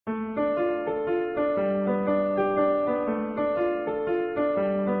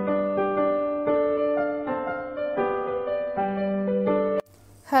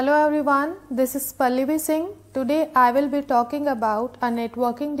Hello everyone, this is Pallavi Singh. Today I will be talking about a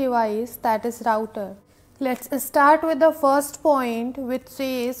networking device that is router. Let's start with the first point, which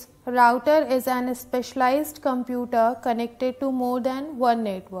says router is an specialized computer connected to more than one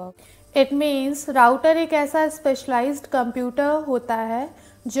network. It means router एक ऐसा specialized computer होता है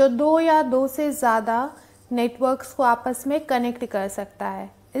जो दो या दो से ज़्यादा नेटवर्क्स को आपस में कनेक्ट कर सकता है,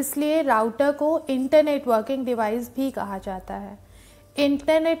 इसलिए राउटर को इंटर नेटवर्किंग डिवाइस भी कहा जाता है।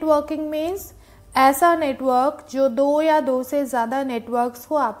 इंटर नेटवर्किंग मीन्स ऐसा नेटवर्क जो दो या दो से ज़्यादा नेटवर्क्स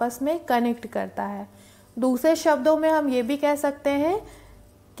को आपस में कनेक्ट करता है। दूसरे शब्दों में हम ये भी कह सकते हैं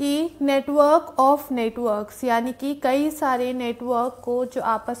कि नेटवर्क ऑफ नेटवर्क्स, यानी कि कई सारे नेटवर्क को जो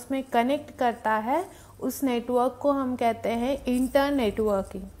आपस में कनेक्ट करता है उस नेटवर्क को हम कहते हैं inter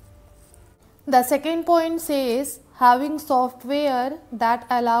networking. The second point says having software that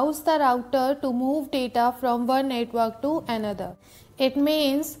allows the router to move data from one network to another. It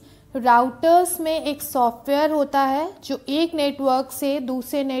means routers में एक सॉफ्टवेयर होता है जो एक नेटवर्क से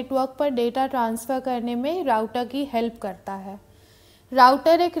दूसरे नेटवर्क पर डेटा ट्रांसफ़र करने में राउटर की हेल्प करता है।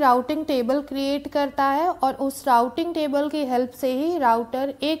 राउटर एक राउटिंग टेबल क्रिएट करता है और उस राउटिंग टेबल की हेल्प से ही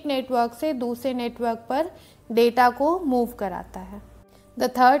राउटर एक नेटवर्क से दूसरे नेटवर्क पर डेटा को मूव कराता है। The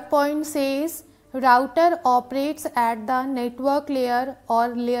third point says router operates at the network layer or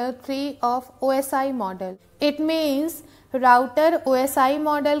layer 3 of OSI model. It means router OSI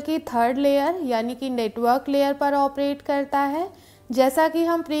model की थर्ड लेयर यानी कि नेटवर्क लेयर पर ऑपरेट करता है। जैसा कि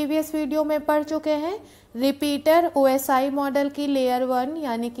हम प्रीवियस वीडियो में पढ़ चुके हैं, रिपीटर OSI मॉडल की लेयर 1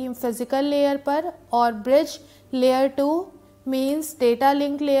 यानी कि फिजिकल लेयर पर और bridge layer 2 means data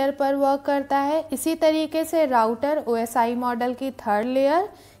link layer पर वर्क करता है। इसी तरीके से राउटर OSI मॉडल की थर्ड लेयर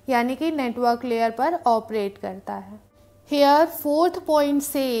यानी कि नेटवर्क लेयर पर ऑपरेट करता है। Here fourth point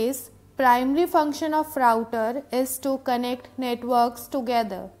says primary function of router is to connect networks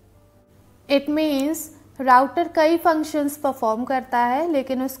together. It means router कई फंक्शंस परफॉर्म करता है,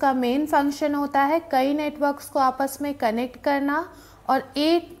 लेकिन उसका मेन फंक्शन होता है कई नेटवर्क्स को आपस में कनेक्ट करना और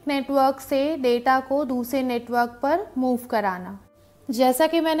एक नेटवर्क से डेटा को दूसरे नेटवर्क पर मूव कराना। जैसा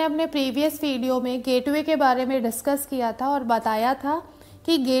कि मैंने अपने प्रीवियस वीडियो में गेटवे के बारे में डिस्कस किया था और बताया था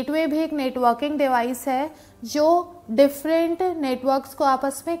कि गेटवे भी एक नेटवर्किंग डिवाइस है जो डिफरेंट नेटवर्क्स को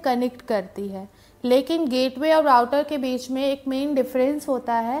आपस में कनेक्ट करती है, लेकिन गेटवे और राउटर के बीच में एक मेन डिफरेंस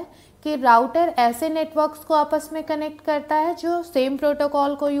होता है कि राउटर ऐसे नेटवर्क्स को आपस में कनेक्ट करता है जो सेम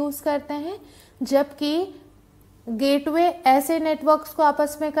प्रोटोकॉल को यूज़ करते हैं, जबकि गेटवे ऐसे नेटवर्क्स को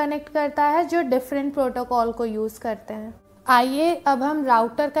आपस में कनेक्ट करता है जो डिफरेंट प्रोटोकॉल को यूज़ करते हैं। आइए अब हम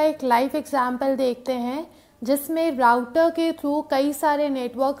राउटर का एक लाइव एग्जाम्पल देखते हैं जिसमें राउटर के थ्रू कई सारे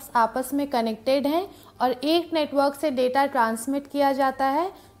नेटवर्क्स आपस में कनेक्टेड हैं और एक नेटवर्क से डेटा ट्रांसमिट किया जाता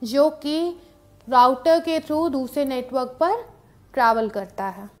है जो कि राउटर के थ्रू दूसरे नेटवर्क पर ट्रैवल करता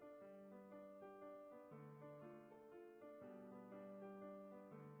है।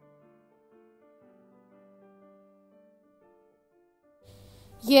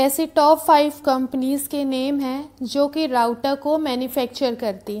 ये ऐसी टॉप 5 कंपनीज़ के नेम हैं जो कि राउटर को मैन्युफैक्चर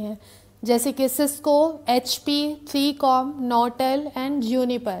करती हैं, जैसे कि Cisco, HP, 3Com, नॉटेल and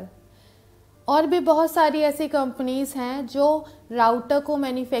Juniper. और भी बहुत सारी ऐसी कंपनीज़ हैं जो राउटर को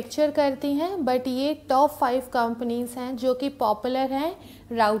मैन्युफैक्चर करती हैं, बट ये टॉप 5 कंपनीज़ हैं जो कि पॉपुलर हैं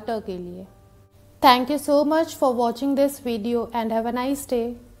राउटर के लिए। Thank you so much for watching this video and have a nice day.